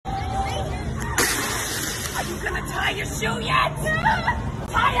gonna tie your shoe yet?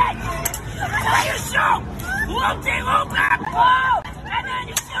 Tie it! Tie your shoe! Loop-de-loop that ball! And then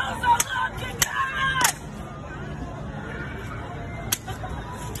your shoes are looking good!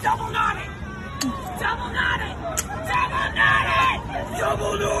 Double knot it! Double knot it! Double knot it!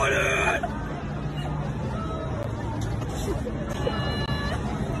 Double knot it!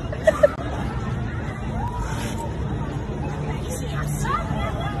 You see how soft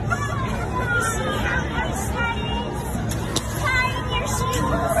that is? You see how nice that is? Tying your shoes,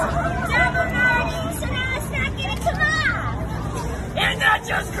 double knotting, so now let's not get it come off. Isn't that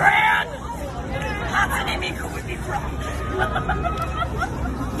just grand? How can they make it with me from?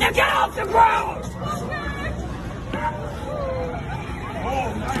 You get off the ground!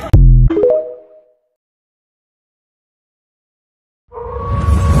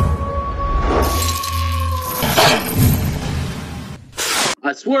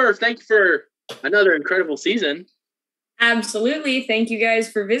 Swerve, thank you for another incredible season. Absolutely. Thank you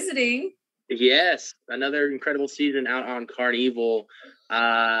guys for visiting. Yes, another incredible season out on Carnival.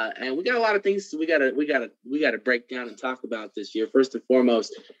 And we got a lot of things we gotta break down and talk about this year. First and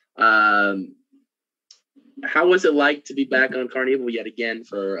foremost, how was it like to be back on Carnival yet again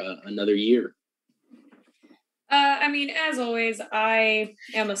for another year? I mean, as always, I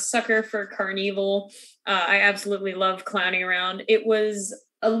am a sucker for Carnival. I absolutely love clowning around. It was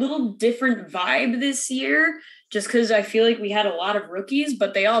a little different vibe this year, just because I feel like we had a lot of rookies,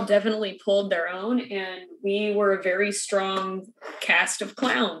 but they all definitely pulled their own, and we were a very strong cast of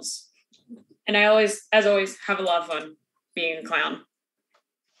clowns. And I always, as always, have a lot of fun being a clown.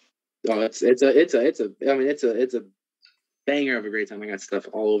 Oh, it's a banger of a great time. I got stuff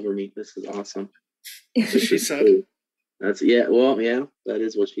all over me. This is awesome. That's what she said. That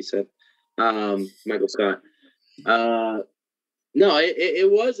is what she said. Michael Scott. No,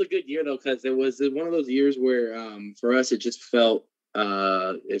 it was a good year though, because it was one of those years where for us it just felt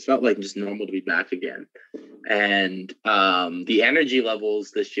like just normal to be back again, and the energy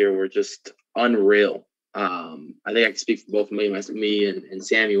levels this year were just unreal. I think I can speak for both me and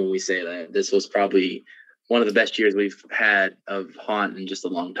Sammy when we say that this was probably one of the best years we've had of Haunt in just a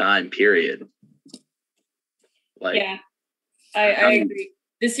long time. Period. Yeah, I agree.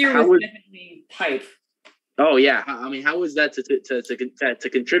 This year was definitely hype. Oh yeah, I mean, how was that to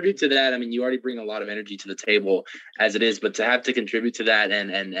contribute to that? I mean, you already bring a lot of energy to the table as it is, but to have to contribute to that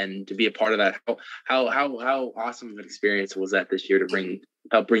and to be a part of that, how awesome of an experience was that this year to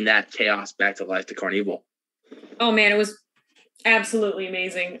help bring that chaos back to life to Carnival? Oh man, it was absolutely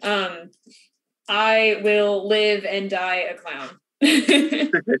amazing. I will live and die a clown.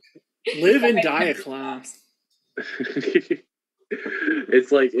 Live and die a clown.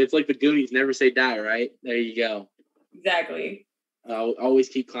 It's like the Goonies, never say die, right? There you go. Exactly. Always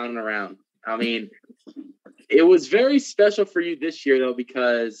keep clowning around. I mean, it was very special for you this year, though,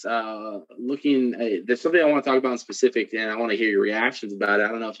 because there's something I want to talk about in specific, and I want to hear your reactions about it. I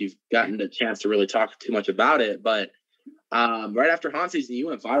don't know if you've gotten the chance to really talk too much about it, but right after Haunt season, you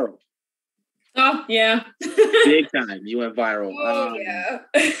went viral. Oh, yeah. Big time. You went viral. Oh, yeah.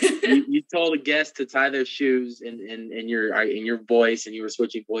 you told a guest to tie their shoes in your voice, and you were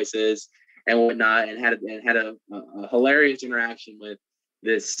switching voices and whatnot, and had a hilarious interaction with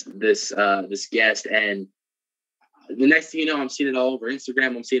this guest. And the next thing you know, I'm seeing it all over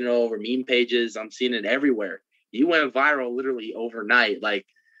Instagram. I'm seeing it all over meme pages. I'm seeing it everywhere. You went viral literally overnight. Like,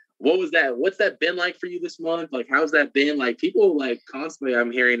 what was that? What's that been like for you this month? Like, how's that been? Like, people like constantly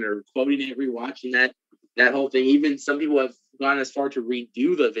I'm hearing or quoting it, rewatching that whole thing. Even some people have gone as far to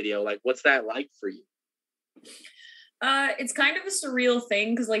redo the video. Like, what's that like for you? It's kind of a surreal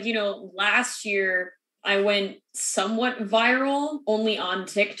thing because, like, last year I went somewhat viral only on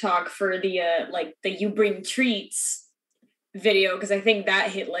TikTok for the You Bring Treats video, because I think that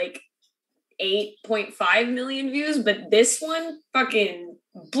hit like 8.5 million views, but this one fucking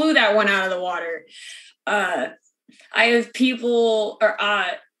blew that one out of the water. I have people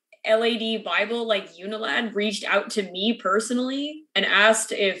LAD Bible, like Unilad, reached out to me personally and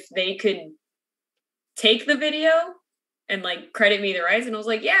asked if they could take the video and like credit me the rights, and I was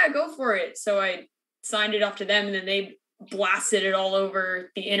like, yeah, go for it. So I signed it off to them, and then they blasted it all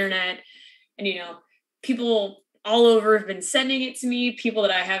over the internet, and people all over have been sending it to me. People that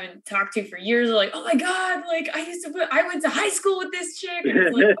I haven't talked to for years are like, oh my God, like I went to high school with this chick. And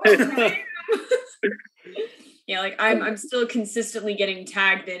it's like, oh, damn. Yeah, like I'm still consistently getting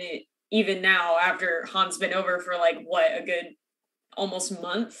tagged in it even now after Haunt's been over for like a good almost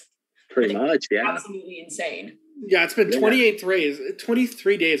month. Pretty much, yeah. Absolutely insane. Yeah, it's been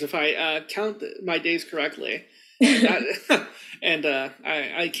 23 days if I count my days correctly. And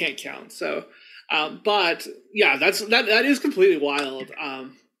I can't count. So But yeah, that is completely wild.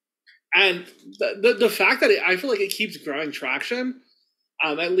 And the fact that I feel like it keeps growing traction,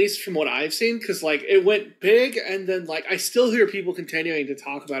 at least from what I've seen, because like it went big, and then like I still hear people continuing to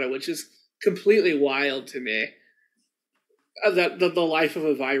talk about it, which is completely wild to me. That the life of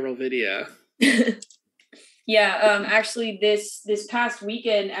a viral video. Yeah, actually, this past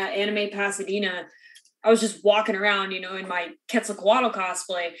weekend at Anime Pasadena, I was just walking around, in my Quetzalcoatl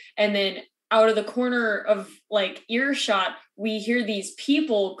cosplay, and then out of the corner of like earshot, we hear these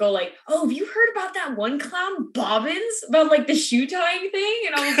people go like, "Oh, have you heard about that one clown Bobbins about like the shoe tying thing?"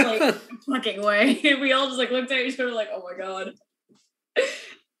 And I was like, "Fucking way!" And we all just like looked at each other like, "Oh my god!"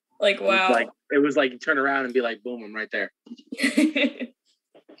 Like, wow. It was like you turn around and be like, "Boom, I'm right there."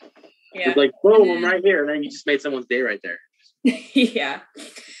 Yeah. It's like, boom, I'm right here. And then you just made someone's day right there. Yeah.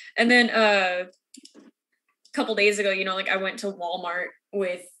 And then a couple days ago, like I went to Walmart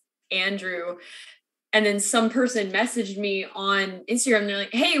with Andrew, and then some person messaged me on Instagram. They're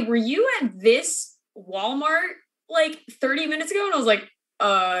like, "Hey, were you at this Walmart like 30 minutes ago?" And I was like,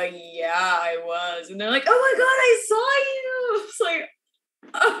 yeah, I was." And they're like, "Oh my God, I saw you." It's like,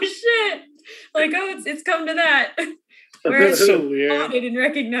 oh shit. Like, oh, it's come to that. Where That's so weird. Spotted and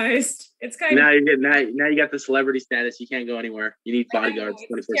recognized. It's kind now of now you got the celebrity status. You can't go anywhere. You need bodyguards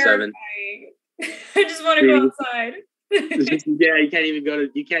 24/7. I just want to go outside. Yeah, you can't even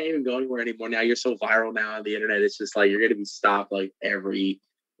go anywhere anymore. Now you're so viral now on the internet. It's just like you're gonna be stopped like every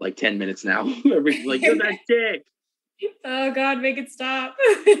 10 minutes now. You're that dick. Oh God, make it stop.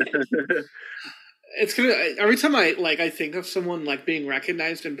 It's gonna every time I think of someone like being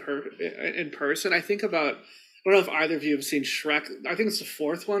recognized in person, I think about, I don't know if either of you have seen Shrek. I think it's the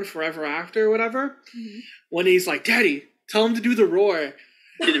fourth one, Forever After or whatever. Mm-hmm. When he's like, "Daddy, tell him to do the roar."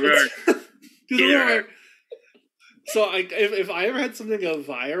 Do the roar. Do the roar. So if I ever had something go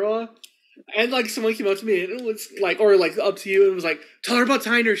viral, and like someone came up to me and it was like, or like up to you and was like, "Tell her about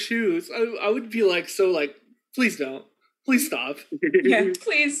tying her shoes," I would be like, so like, please don't. Please stop. Yeah,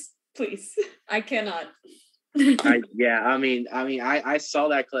 please. I cannot. I saw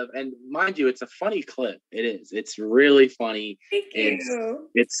that clip, and mind you, it's a funny clip. It is. It's really funny. Thank you.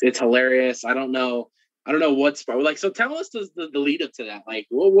 It's hilarious. I don't know what's like. So tell us the lead up to that. Like,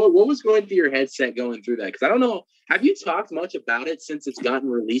 what was going through your headset going through that? Because I don't know. Have you talked much about it since it's gotten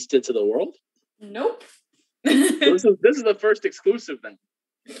released into the world? Nope. This is the first exclusive then.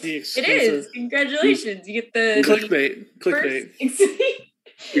 It is. Congratulations. You get the clickbait.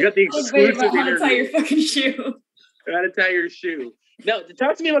 You got the exclusive about how to tie your fucking shoe. How to tie your shoe. No,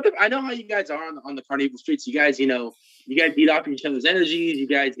 talk to me about I know how you guys are on the Carnival streets. You guys, you guys beat off each other's energies. You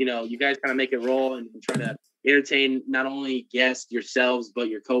guys kind of make it roll and try to entertain not only guests yourselves, but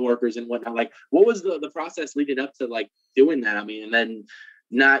your coworkers and whatnot. Like, what was the process leading up to like doing that? I mean, and then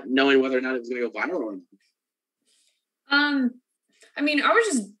not knowing whether or not it was going to go viral or not. I mean, I was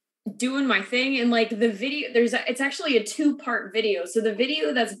just doing my thing, and like the video, it's actually a 2-part video. So the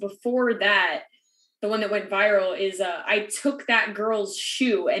video that's before that, the one that went viral, is I took that girl's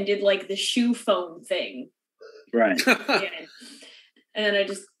shoe and did like the shoe phone thing. Right. Yeah. And then I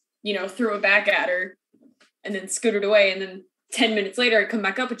just, threw it back at her and then scooted away. And then 10 minutes later, I come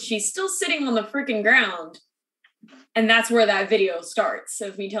back up and she's still sitting on the freaking ground. And that's where that video starts,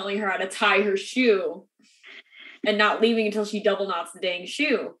 of me telling her how to tie her shoe and not leaving until she double knots the dang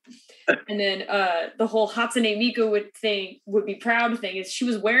shoe. And then the whole Hatsune Miku would be proud thing is she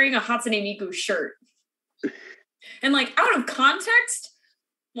was wearing a Hatsune Miku shirt. And like out of context,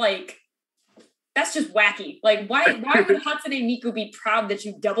 like that's just wacky. Like why would Hatsune Miku be proud that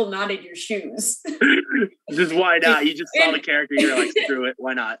you double knotted your shoes? Just why not? You just saw the character, you're like, screw it,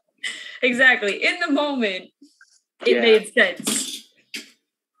 why not? Exactly. In the moment, it made sense.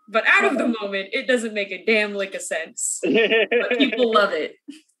 But out of the moment, it doesn't make a damn lick of sense. But people love it.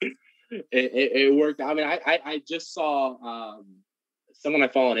 It worked. I mean, I just saw someone I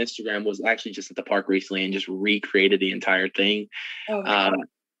follow on Instagram was actually just at the park recently and just recreated the entire thing. Oh, wow.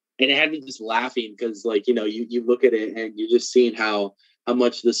 And it had me just laughing because, like, you look at it and you're just seeing how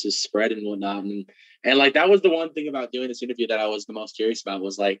much this is spread and whatnot. And like, that was the one thing about doing this interview that I was the most curious about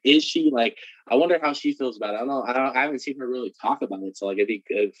was like, is she like, I wonder how she feels about it. I don't know. I haven't seen her really talk about it. So like, it'd be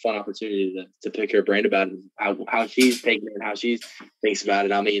a fun opportunity to pick her brain about it, how she's taking it and how she thinks about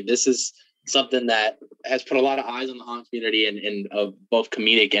it. I mean, this is something that has put a lot of eyes on the haunt community in a both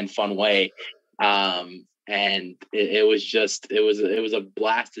comedic and fun way. And it was a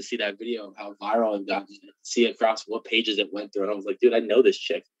blast to see that video of how viral it got, see across what pages it went through. And I was like, dude, I know this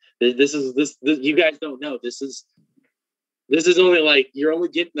chick. This you guys don't know. This is This is only like, you're only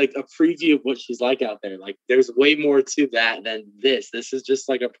getting like a preview of what she's like out there. Like there's way more to that than this. This is just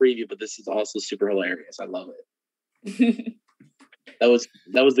like a preview, but this is also super hilarious. I love it. That was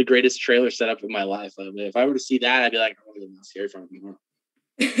the greatest trailer setup of my life. I mean, if I were to see that, I'd be like, oh, I'm not scared from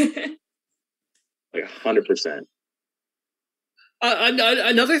it. Like 100%.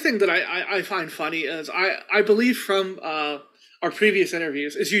 Another thing that I find funny is I believe from our previous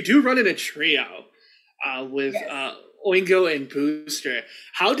interviews is you do run in a trio with Oingo and Booster.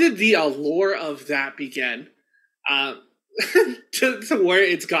 How did the allure of that begin to where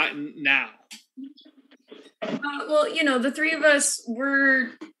it's gotten now? Well, the three of us, we're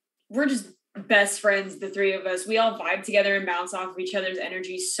just best friends, the three of us. We all vibe together and bounce off of each other's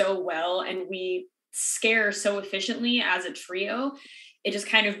energy so well, and we scare so efficiently as a trio. It just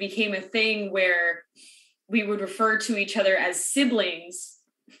kind of became a thing where we would refer to each other as siblings.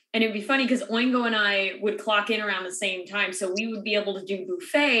 And it'd be funny because Oingo and I would clock in around the same time. So we would be able to do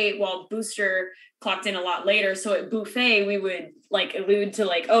buffet while Booster clocked in a lot later. So at buffet, we would like allude to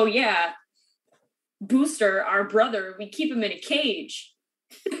like, oh yeah, Booster, our brother, we keep him in a cage.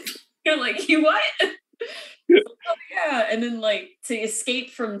 You're like, you what? Oh yeah. And then like to escape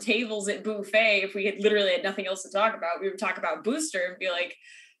from tables at buffet, if we had literally had nothing else to talk about, we would talk about Booster and be like,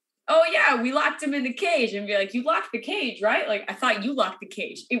 oh yeah, we locked him in the cage, and be like, you locked the cage, right? Like, I thought you locked the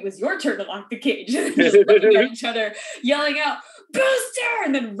cage. It was your turn to lock the cage. And just looking at each other, yelling out, Booster,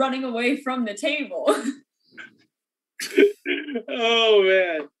 and then running away from the table. Oh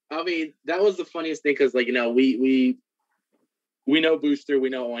man. I mean, that was the funniest thing because, like, we know Booster, we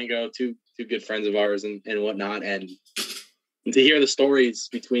know Oingo, two good friends of ours and whatnot, and to hear the stories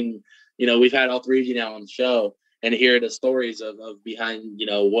between, we've had all three of you now on the show, and hear the stories of behind,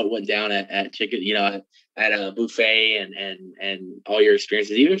 what went down at Chicken, at a buffet and all your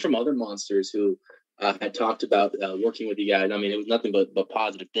experiences, even from other monsters who had talked about working with you guys. I mean, it was nothing but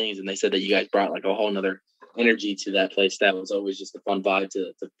positive things, and they said that you guys brought like a whole nother energy to that place. That was always just a fun vibe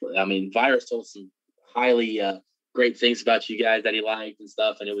to I mean, Virus told some highly great things about you guys that he liked and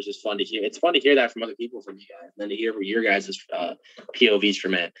stuff, and it was just fun to hear. It's fun to hear that from other people from you guys, and then to hear your guys' POVs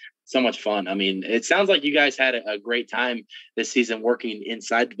from it. So much fun. I mean, it sounds like you guys had a great time this season working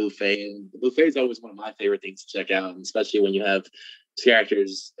inside the buffet, and the buffet is always one of my favorite things to check out, and especially when you have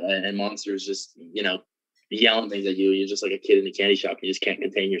characters and monsters just yelling things at you. You're just like a kid in a candy shop. You just can't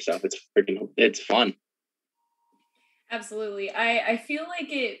contain yourself. It's fun. Absolutely. I feel like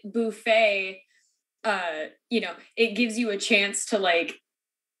at buffet, it gives you a chance to like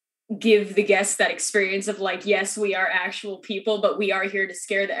give the guests that experience of like, yes, we are actual people, but we are here to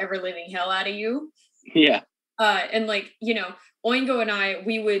scare the ever living hell out of you. Yeah. And like, Oingo and I,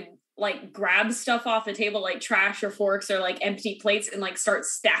 we would like grab stuff off the table, like trash or forks or like empty plates, and like start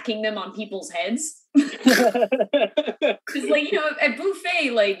stacking them on people's heads. Because like, at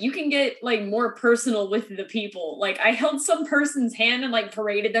buffet, like you can get like more personal with the people. Like I held some person's hand and like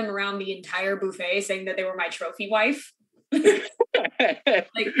paraded them around the entire buffet saying that they were my trophy wife. Like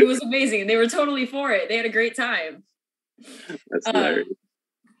it was amazing. They were totally for it. They had a great time. That's hilarious.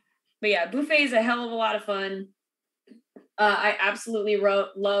 But yeah, buffet is a hell of a lot of fun. I absolutely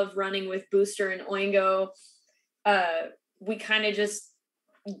love running with Booster and Oingo. We kind of just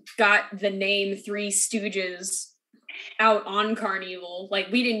got the name Three Stooges out on Carnival.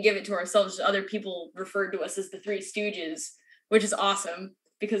 Like we didn't give it to ourselves. Other people referred to us as the Three Stooges, which is awesome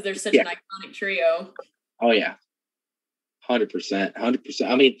because they're such an iconic trio. Oh yeah. 100%.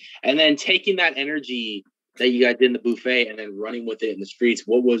 I mean, and then taking that energy that you guys did in the buffet and then running with it in the streets,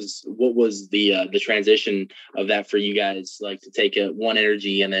 what was the transition of that for you guys? Like to take one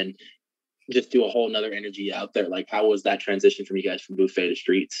energy and then just do a whole nother energy out there. Like how was that transition from you guys from buffet to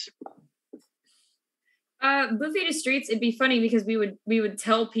streets? Buffet to streets, it'd be funny because we would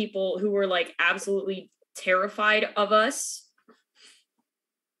tell people who were like absolutely terrified of us,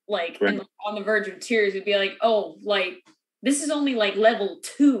 like right. And on the verge of tears, we'd be like, oh, like this is only like level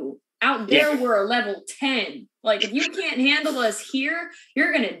 2. Out there, we're a level 10. Like, if you can't handle us here,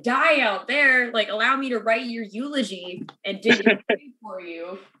 you're going to die out there. Like, allow me to write your eulogy and dig your grave for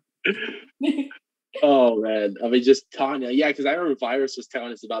you. Oh, man. I mean, just Tanya. Yeah, because I remember Virus was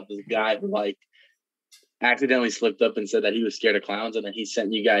telling us about this guy who, like, accidentally slipped up and said that he was scared of clowns, and then he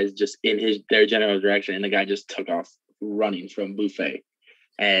sent you guys just in their general direction, and the guy just took off running from buffet.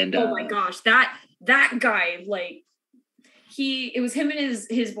 And oh, my gosh. That guy, like, it was him and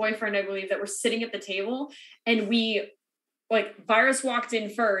his boyfriend, I believe, that were sitting at the table, and Virus walked in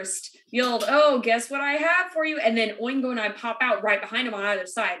first, yelled, oh, guess what I have for you? And then Oingo and I pop out right behind him on either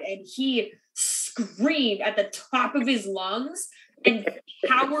side, and he screamed at the top of his lungs, and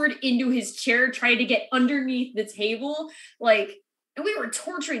cowered into his chair, tried to get underneath the table. Like, and we were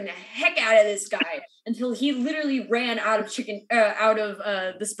torturing the heck out of this guy until he literally ran out of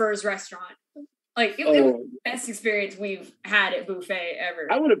the Spurs restaurant. Like, it was the best experience we've had at Buffet ever.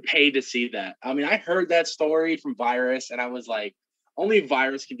 I would have paid to see that. I mean, I heard that story from Virus, and I was like, only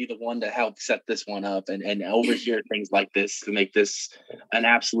Virus can be the one to help set this one up and overhear things like this to make this an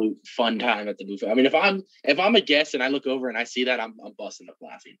absolute fun time at the buffet. I mean, if I'm a guest and I look over and I see that, I'm busting up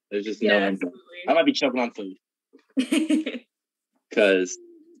laughing. There's just no end. I might be choking on food. Because,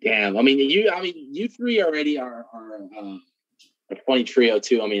 damn, I mean, you three already are a funny trio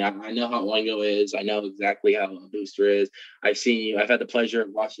too. I mean, I know how Oingo is. I know exactly how a Booster is. I've seen you. I've had the pleasure of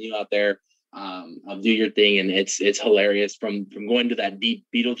watching you out there. Do your thing, and it's hilarious from going to that deep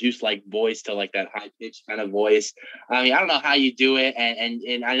Beetlejuice like voice to like that high pitched kind of voice. I mean, I don't know how you do it,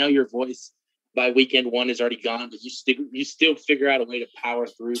 and I know your voice by weekend one is already gone, but you still figure out a way to power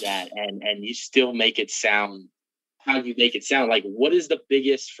through that, and you still make it sound. How do you make it sound? Like, what is the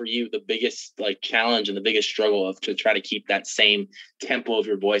biggest for you, the biggest like challenge and the biggest struggle of to try to keep that same tempo of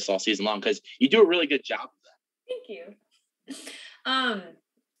your voice all season long? Because you do a really good job of that. Thank you.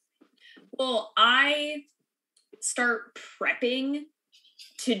 Well, I start prepping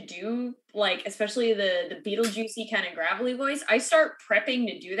to do, like, especially the Beetlejuicy kind of gravelly voice. I start prepping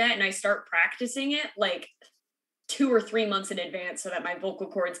to do that, and I start practicing it like 2 or 3 months in advance so that my vocal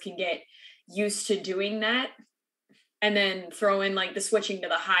cords can get used to doing that. And then throw in like the switching to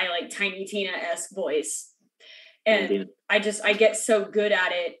the high, like Tiny Tina-esque voice. And I get so good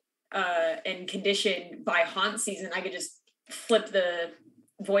at it and conditioned by haunt season, I could just flip the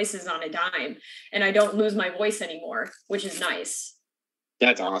voices on a dime and I don't lose my voice anymore, which is nice.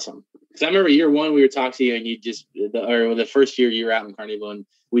 That's awesome. Because I remember year one, we were talking to you and you just, the first year you were out in Carnival and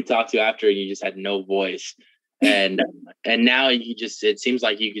we talked to you after and you just had no voice. And now it seems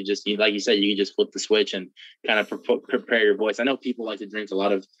like you could just, like you said, you can just flip the switch and kind of prepare your voice. I know people like to drink a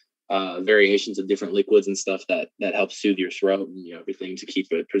lot of variations of different liquids and stuff that help soothe your throat and everything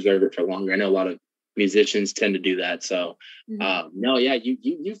to preserve it for longer. I know a lot of musicians tend to do that. So you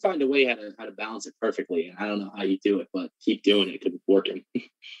find a way how to balance it perfectly. And I don't know how you do it, but keep doing it because it's working.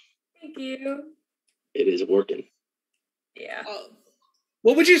 Thank you. It is working. Yeah.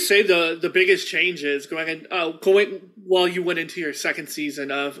 What would you say the biggest change is going while you went into your second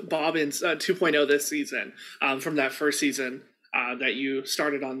season of Bobbins 2.0 this season from that first season that you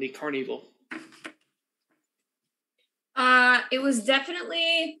started on the Carnival? It was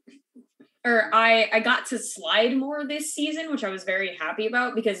definitely, I got to slide more this season, which I was very happy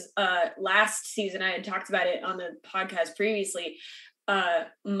about because last season I had talked about it on the podcast previously. I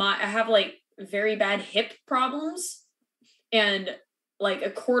have like very bad hip problems, and like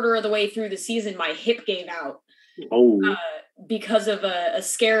a quarter of the way through the season, my hip gave out because of a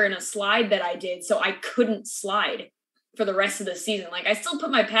scare and a slide that I did. So I couldn't slide for the rest of the season. Like I still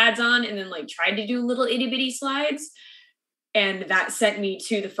put my pads on and then like tried to do little itty bitty slides. And that sent me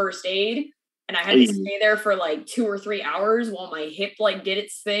to the first aid. And I had to stay there for like 2 or 3 hours while my hip like did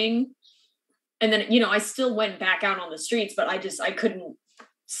its thing. And then, I still went back out on the streets, but I couldn't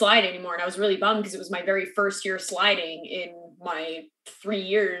slide anymore. And I was really bummed because it was my very first year sliding in my 3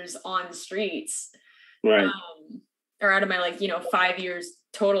 years on streets. Right. Or out of my 5 years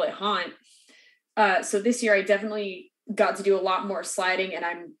total at Haunt. So this year I definitely got to do a lot more sliding and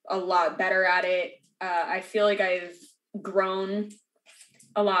I'm a lot better at it. I feel like I've grown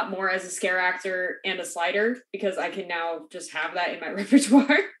a lot more as a scare actor and a slider because I can now just have that in my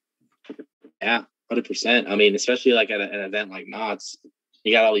repertoire. Yeah, 100%. I mean, especially like at an event like Knott's,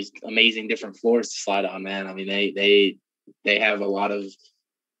 you got all these amazing different floors to slide on, man. I mean, they have a lot of,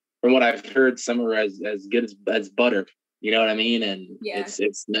 from what I've heard, some are as good as butter. You know what I mean? And yeah.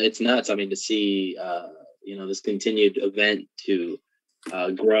 It's nuts. I mean, to see this continued event to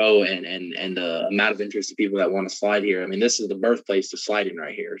grow and the amount of interest of people that want to slide here. I mean, this is the birthplace to sliding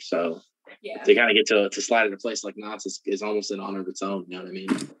right here. So to kind of get to slide at a place like Knott's is almost an honor of its own. You know what I mean?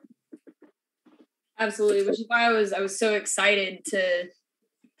 Absolutely, which is why I was so excited to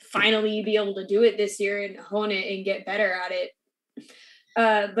finally be able to do it this year and hone it and get better at it.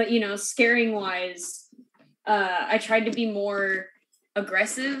 But scaring wise, I tried to be more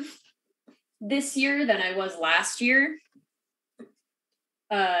aggressive this year than I was last year.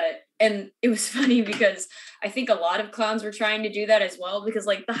 And it was funny because I think a lot of clowns were trying to do that as well because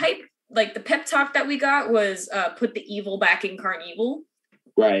like the hype, like the pep talk that we got was put the evil back in Carnival.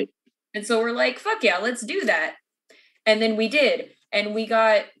 Right. And so we're like, fuck yeah, let's do that. And then we did. And we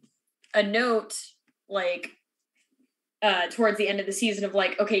got a note like towards the end of the season of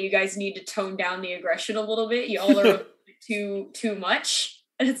like, okay, you guys need to tone down the aggression a little bit. You all are too much.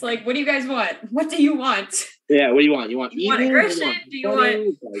 And it's like, what do you guys want? What do you want? Yeah, what do you want? You want aggression? Do you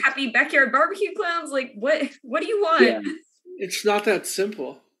want happy backyard barbecue clowns? Like, what do you want? Yeah. It's not that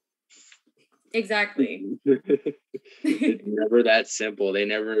simple. Exactly. It's never that simple. They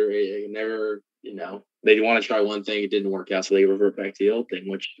never, they want to try one thing, it didn't work out, so they revert back to the old thing,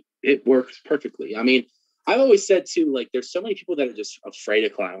 which it works perfectly. I mean, I've always said too, like, there's so many people that are just afraid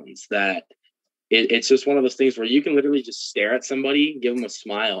of clowns that it's just one of those things where you can literally just stare at somebody, give them a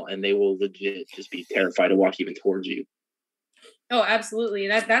smile, and they will legit just be terrified to walk even towards you. Oh, absolutely.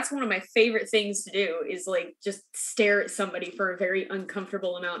 That's one of my favorite things to do is like just stare at somebody for a very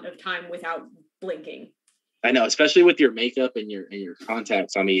uncomfortable amount of time without blinking. I know, especially with your makeup and your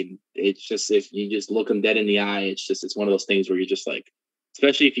contacts. I mean, it's just, if you just look them dead in the eye, it's one of those things where you're just like,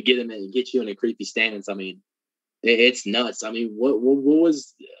 especially if you get them and get you in a creepy stance. I mean, it's nuts. I mean, what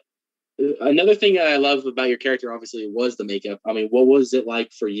was another thing that I love about your character, obviously, was the makeup. I mean, what was it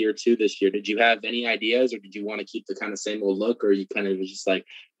like for year 2 this year? Did you have any ideas, or did you want to keep the kind of same old look, or you kind of was just like,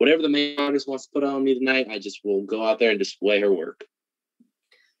 whatever the main artist wants to put on me tonight, I just will go out there and display her work?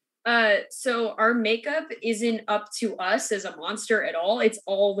 So our makeup isn't up to us as a monster at all. It's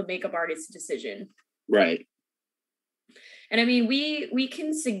all the makeup artist's decision. Right. And I mean, we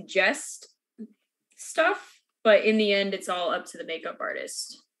can suggest stuff, but in the end, it's all up to the makeup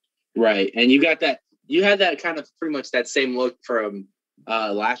artist. Right. And you had that kind of pretty much that same look from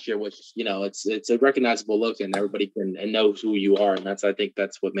last year, which, it's a recognizable look, and everybody can and knows who you are. And I think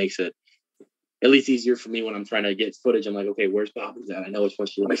that's what makes it at least easier for me when I'm trying to get footage. I'm like, okay, where's Bobbins at? I know which one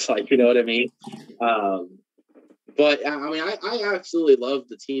she looks like, you know what I mean? But I mean, I absolutely love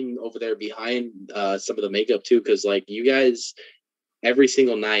the team over there behind some of the makeup too, because like you guys, every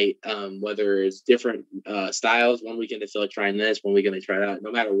single night, whether it's different styles, one weekend they feel like trying this, one weekend they try that.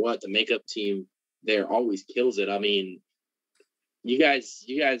 No matter what, the makeup team there always kills it. I mean, you guys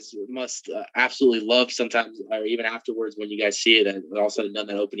must absolutely love sometimes, or even afterwards when you guys see it, and all of a sudden done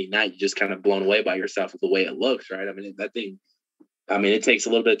that opening night, you're just kind of blown away by yourself with the way it looks, right? I mean, that thing, it takes a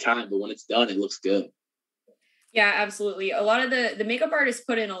little bit of time, but when it's done, it looks good. Yeah, absolutely. A lot of the makeup artists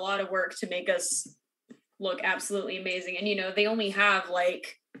put in a lot of work to make us look absolutely amazing. And, they only have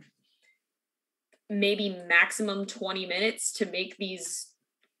like maybe maximum 20 minutes to make these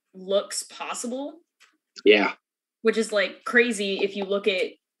looks possible. Yeah. Which is like crazy if you look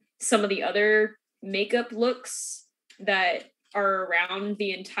at some of the other makeup looks that are around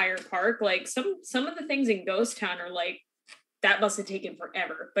the entire park. Like some of the things in Ghost Town are like, that must have taken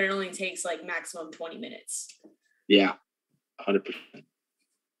forever, but it only takes like maximum 20 minutes. Yeah. 100%.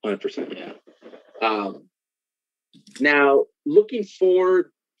 100%. Yeah. Now, looking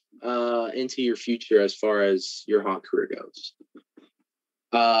forward into your future as far as your haunt career goes,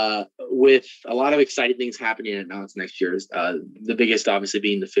 with a lot of exciting things happening at Mountains next year, the biggest obviously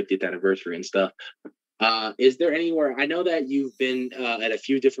being the 50th anniversary and stuff. Is there anywhere, I know that you've been at a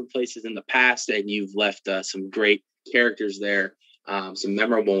few different places in the past, and you've left some great characters there, some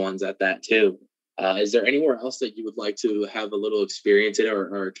memorable ones at that too. Is there anywhere else that you would like to have a little experience in,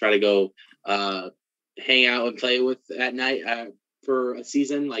 or try to go hang out and play with at night for a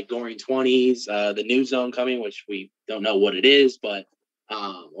season, like Goring 20s, the new zone coming, which we don't know what it is, but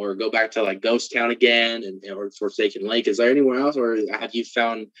or go back to like Ghost Town again, or Forsaken Lake? Is there anywhere else, or have you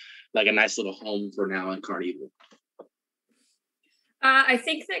found like a nice little home for now in Carnival? I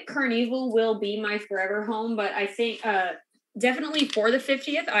think that Carnival will be my forever home, but I think definitely for the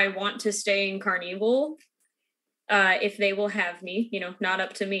 50th, I want to stay in Carnival if they will have me, not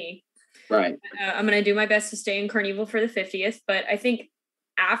up to me. Right. I'm going to do my best to stay in Carnival for the 50th, but I think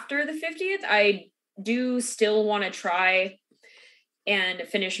after the 50th, I do still want to try and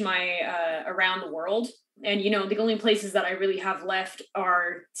finish my around the world. And, the only places that I really have left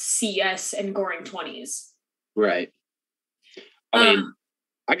are CS and Goring 20s. Right. I mean,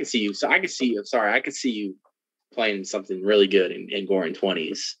 I could see you playing something really good in Goring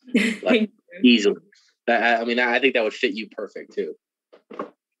 20s. Like, easily. I think that would fit you perfect too.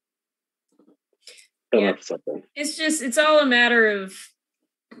 Yeah. It's all a matter of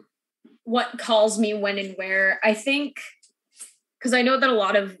what calls me when and where. I think, because I know that a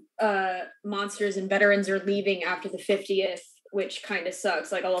lot of monsters and veterans are leaving after the 50th, which kind of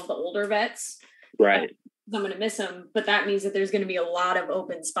sucks. Like all of the older vets. Right. I'm going to miss them, but that means that there's going to be a lot of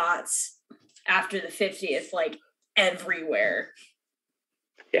open spots after the 50th, like everywhere.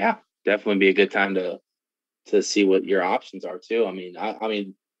 Yeah, definitely be a good time to see what your options are too.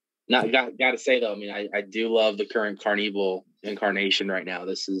 Got to say though, I do love the current Carnival incarnation right now.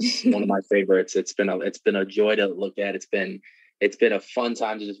 This is one of my favorites. It's been a joy to look at. It's been it's been a fun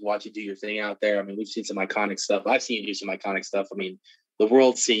time to just watch you do your thing out there. I mean, we've seen some iconic stuff. I've seen you do some iconic stuff. I mean, the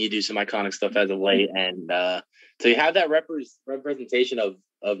world's seen you do some iconic stuff as of late, and so you have that representation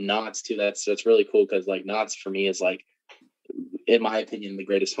of Knott's too. That's really cool, because like Knott's for me is like, in my opinion, the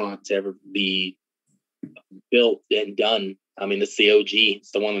greatest font to ever be built and done. I mean, it's the OG.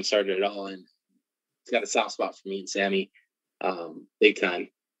 It's the one that started it all, and it's got a soft spot for me and Sammy, big time,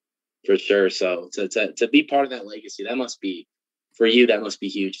 for sure. So to be part of that legacy, that must be, for you, that must be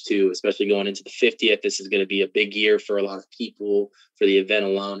huge too, especially going into the 50th. This is going to be a big year for a lot of people, for the event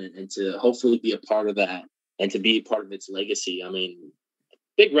alone, and to hopefully be a part of that and to be part of its legacy. I mean,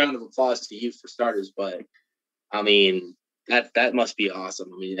 big round of applause to you for starters, but I mean, that must be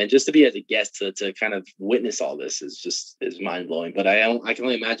awesome. I mean, and just to be as a guest to kind of witness all this is mind blowing. But I can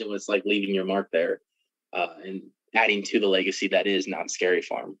only imagine what it's like leaving your mark there, and adding to the legacy that is Knott's Scary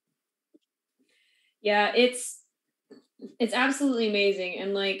Farm. Yeah, it's absolutely amazing.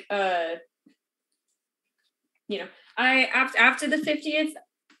 And like, you know, after the 50th,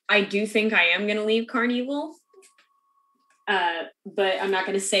 I do think I am going to leave Carnival. But I'm not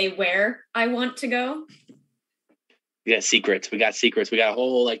going to say where I want to go. We got secrets. We got a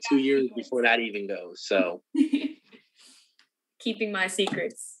whole like 2 years before that even goes. So keeping my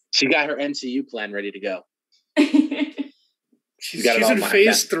secrets. She got her MCU plan ready to go. She's in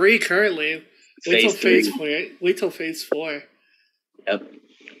phase 3 currently. Wait till phase 4. Yep.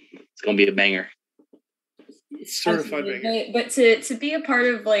 It's gonna be a banger. Certified banger. But to be a part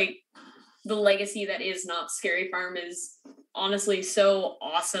of like the legacy that is Knott's Scary Farm is honestly so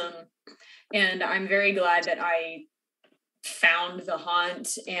awesome. And I'm very glad that I found the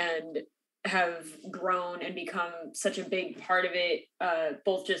haunt and have grown and become such a big part of it.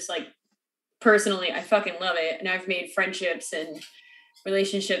 Both just like personally, I fucking love it. And I've made friendships and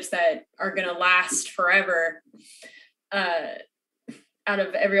relationships that are going to last forever, out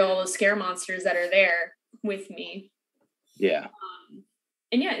of all the scare monsters that are there with me. Yeah.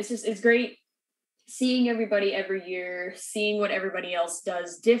 And yeah, it's great seeing everybody every year, seeing what everybody else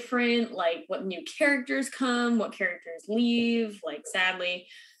does different, like what new characters come, what characters leave, like sadly,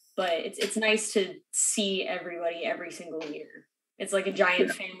 but it's nice to see everybody every single year. It's like a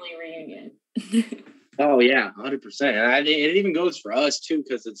giant family reunion. Oh yeah, 100%. And it even goes for us too,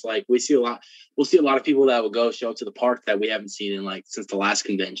 because it's like we'll see a lot of people that will show up to the park that we haven't seen in like since the last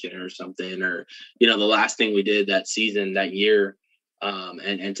convention or something, or the last thing we did that season, that year.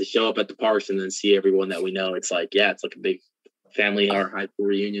 And to show up at the parks and then see everyone that we know, it's like, yeah, it's like a big family or high school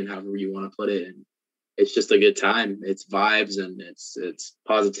reunion, however you want to put it. And it's just a good time. It's vibes and it's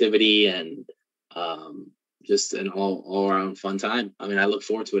positivity and just an all around fun time. I mean, I look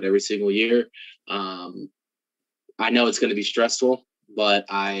forward to it every single year. I know it's going to be stressful, but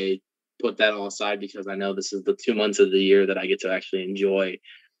I put that all aside because I know this is the 2 months of the year that I get to actually enjoy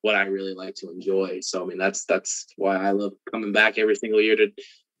what I really like to enjoy. So I mean, that's why I love coming back every single year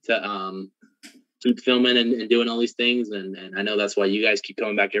to keep filming and doing all these things. And I know that's why you guys keep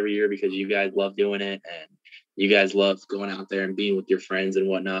coming back every year, because you guys love doing it and you guys love going out there and being with your friends and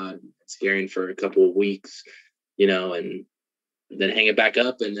whatnot, and scaring for a couple of weeks, and then hang it back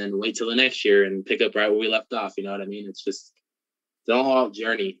up and then wait till the next year and pick up right where we left off. You know what I mean? It's an all-out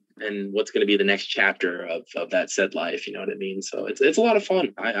journey and what's going to be the next chapter of that said life. You know what I mean? So it's a lot of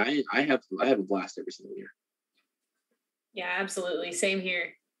fun. I have a blast every single year. Yeah, absolutely. Same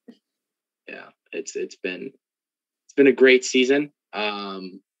here. Yeah, it's been a great season.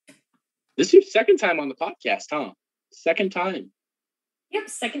 This is your second time on the podcast, huh? Second time. Yep,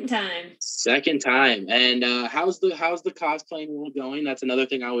 second time. And how's the cosplaying world going? That's another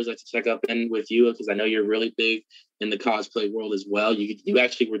thing I always like to check up in with you, because I know you're really big in the cosplay world as well. You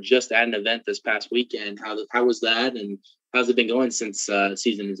actually were just at an event this past weekend. How was that, and how's it been going since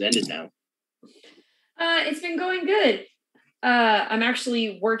season has ended now? It's been going good. I'm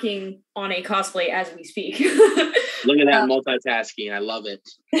actually working on a cosplay as we speak. Look at that multitasking. I love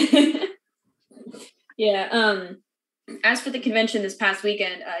it. Yeah. As for the convention this past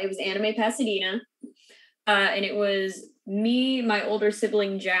weekend, it was Anime Pasadena, and it was me, my older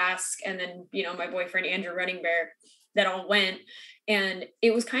sibling Jask, and then my boyfriend Andrew Running Bear that all went. And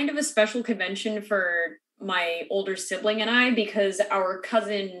it was kind of a special convention for my older sibling and I, because our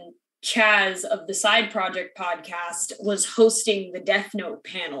cousin Chaz of the Side Project podcast was hosting the Death Note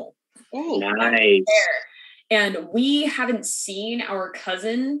panel. Oh, nice. And we haven't seen our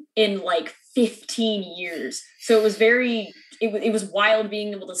cousin in like 15 years. So it was it was wild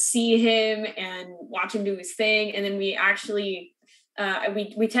being able to see him and watch him do his thing. And then we actually,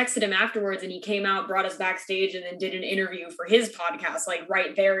 we texted him afterwards, and he came out, brought us backstage, and then did an interview for his podcast, like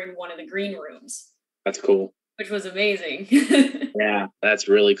right there in one of the green rooms. That's cool. which was amazing. Yeah, that's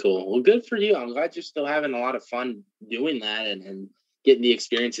really cool. Well, good for you. I'm glad you're still having a lot of fun doing that and getting the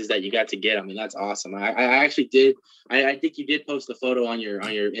experiences that you got to get. I mean, that's awesome. I actually did. I think you did post a photo on your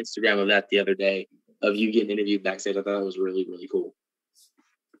Instagram of that the other day of you getting interviewed backstage. I thought that was really, really cool.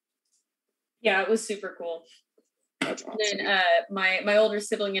 Yeah, it was super cool. That's awesome. And then my older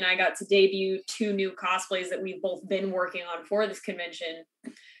sibling and I got to debut 2 new cosplays that we've both been working on for this convention,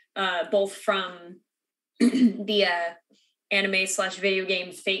 both from the anime/video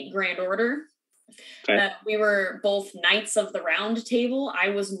game Fate Grand Order. Okay. We were both Knights of the Round Table. I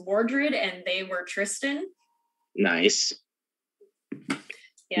was Mordred and they were Tristan. Nice.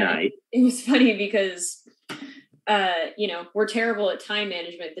 Yeah, nice. It was funny because, we're terrible at time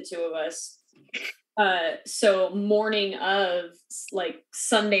management, the 2 of us. So morning of like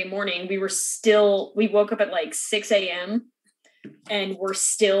Sunday morning, we woke up at like 6 a.m. and we're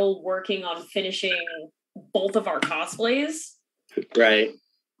still working on finishing both of our cosplays. Right.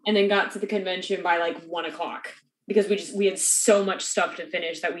 And then got to the convention by like 1 o'clock because we had so much stuff to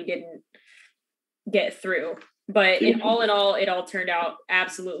finish that we didn't get through. But in all, it all turned out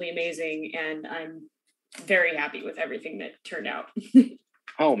absolutely amazing. And I'm very happy with everything that turned out.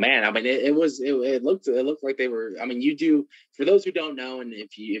 Oh man, I mean, it looked like they were. I mean, you do, for those who don't know, and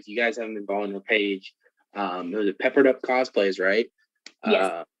if you guys haven't been following the page, it was Peppered Up Cosplays, right?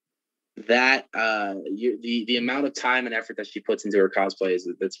 Yes. The amount of time and effort that she puts into her cosplays,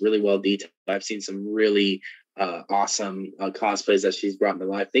 that's really well detailed. I've seen some really awesome cosplays that she's brought to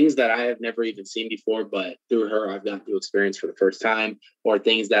life, things that I have never even seen before, but through her I've gotten to experience for the first time, or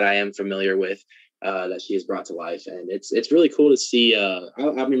things that I am familiar with that she has brought to life. And it's really cool to see.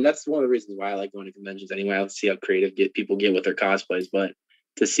 I mean, that's one of the reasons why I like going to conventions anyway. I like to see how creative people get with their cosplays, but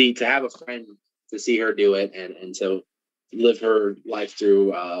to have a friend, to see her do it and to live her life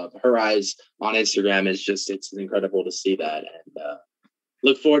through her eyes on Instagram it's incredible to see that, and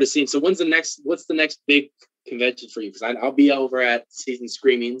look forward to seeing. So what's the next big convention for you? Because I'll be over at Season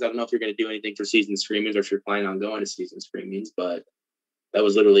Screamings. I don't know if you're going to do anything for Season Screamings or if you're planning on going to Season Screamings, but that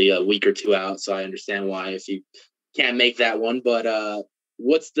was literally a week or 2 out, so I understand why if you can't make that one. But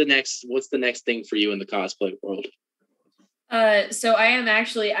what's the next thing for you in the cosplay world? So I am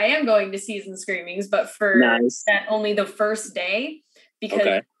going to Season Screamings, but for Nice. that only the first day, because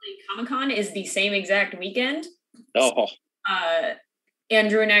Okay. Comic-Con is the same exact weekend. Oh,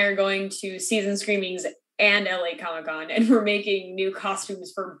 Andrew and I are going to Season Screamings and LA Comic-Con, and we're making new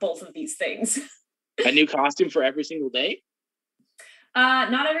costumes for both of these things. a new costume for every single day?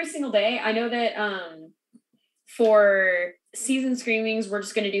 Not every single day. I know that for Season Screamings, we're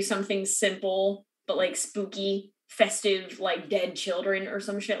just going to do something simple, but like spooky, festive, like dead children or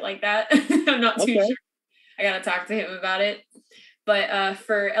some shit like that. I'm not too sure. I got to talk to him about it. But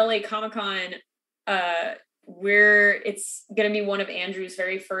for LA Comic-Con, it's going to be one of Andrew's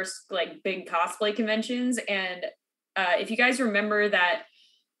very first like big cosplay conventions. And if you guys remember that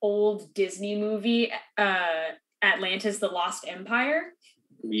old Disney movie, Atlantis, The Lost Empire.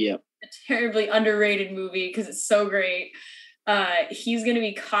 Yep. A terribly underrated movie because it's so great. He's going to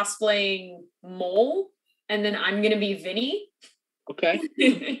be cosplaying Mole, and then I'm going to be Vinny. Okay.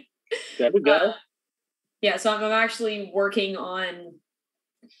 There we go. Yeah, so I'm actually working on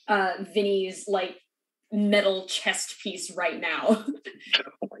Vinny's like metal chest piece right now.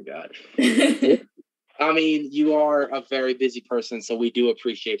 Oh my God. I mean, you are a very busy person, so we do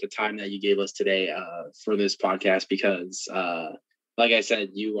appreciate the time that you gave us today for this podcast because, like I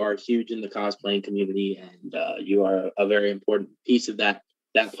said, you are huge in the cosplaying community, and you are a very important piece of that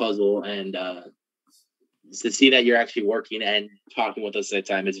puzzle. And to see that you're actually working and talking with us at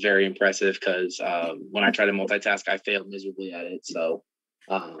the time is very impressive because when I try to multitask, I fail miserably at it. So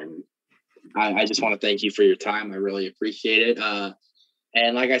I just want to thank you for your time. I really appreciate it.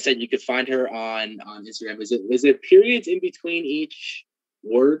 And like I said, you could find her on Instagram. Is it periods in between each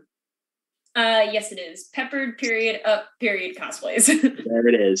word? Yes, it is. Peppered up cosplays. There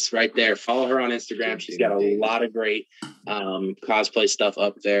it is, right there. Follow her on Instagram. She's got a lot of great cosplay stuff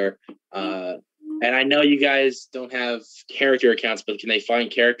up there. And I know you guys don't have character accounts, but can they find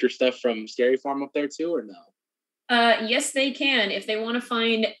character stuff from Scary Farm up there too, or no? Yes, they can. If they want to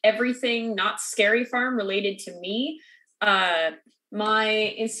find everything not Scary Farm related to me,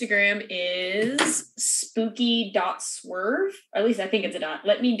 my Instagram is spooky.swerve. At least I think it's a dot.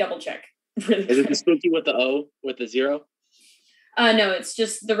 Let me double check. Really is it the spooky with the O, with the 0? No, it's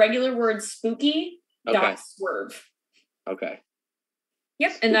just the regular word spooky.swerve. Okay.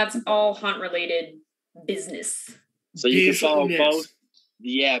 Yep, and that's all haunt related business. So you can follow both.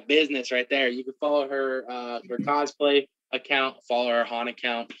 Yeah, business right there. You can follow her her cosplay account. Follow our haunt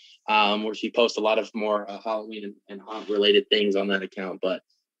account, where she posts a lot of more Halloween and haunt related things on that account. But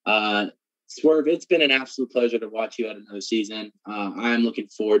Swerve, it's been an absolute pleasure to watch you at another season. I'm looking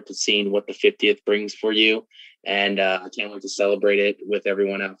forward to seeing what the 50th brings for you, and I can't wait to celebrate it with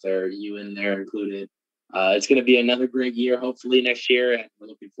everyone out there, you in there included. It's going to be another great year, hopefully next year, and we're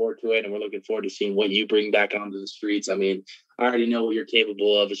looking forward to it. And we're looking forward to seeing what you bring back onto the streets. I mean, I already know what you're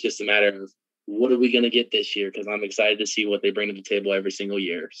capable of. It's just a matter of what are we going to get this year? Because I'm excited to see what they bring to the table every single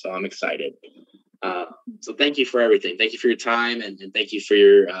year. So I'm excited. So thank you for everything. Thank you for your time, and thank you for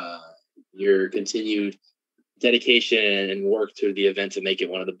your continued dedication and work to the event to make it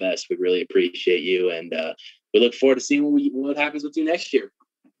one of the best. We really appreciate you, and we look forward to seeing what happens with you next year.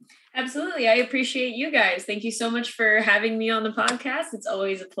 Absolutely. I appreciate you guys. Thank you so much for having me on the podcast. It's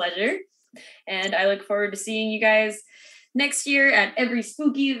always a pleasure. And I look forward to seeing you guys next year at every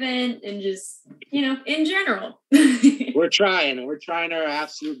spooky event and just, in general. We're trying our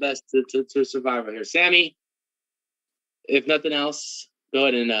absolute best to survive here. Sammy, if nothing else, go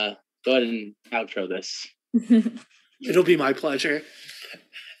ahead and outro this. It'll be my pleasure.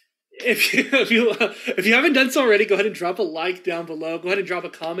 If you haven't done so already, go ahead and drop a like down below. Go ahead and drop a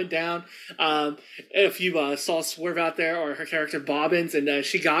comment down. If you saw Swerve out there or her character Bobbins and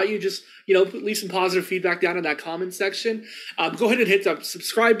she got you, just leave some positive feedback down in that comment section. Go ahead and hit that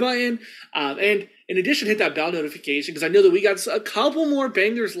subscribe button. And in addition, hit that bell notification because I know that we got a couple more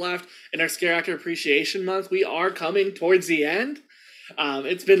bangers left in our Scareactor Appreciation Month. We are coming towards the end.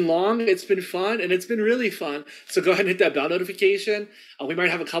 It's been long, it's been fun, and it's been really fun. So go ahead and hit that bell notification. We might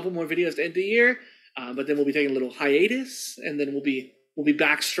have a couple more videos to end the year, but then we'll be taking a little hiatus, and then we'll be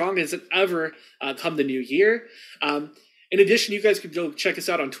back strong as ever come the new year. In addition, you guys can go check us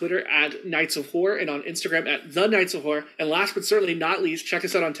out on Twitter at Nights of Horror and on Instagram at The Nights of Horror. And last but certainly not least, check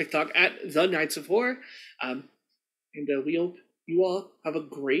us out on TikTok at The Nights of Horror. And we hope you all have a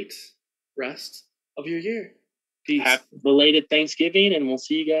great rest of your year. Peace. Happy belated Thanksgiving, and we'll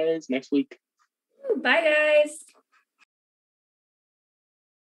see you guys next week. Bye, guys.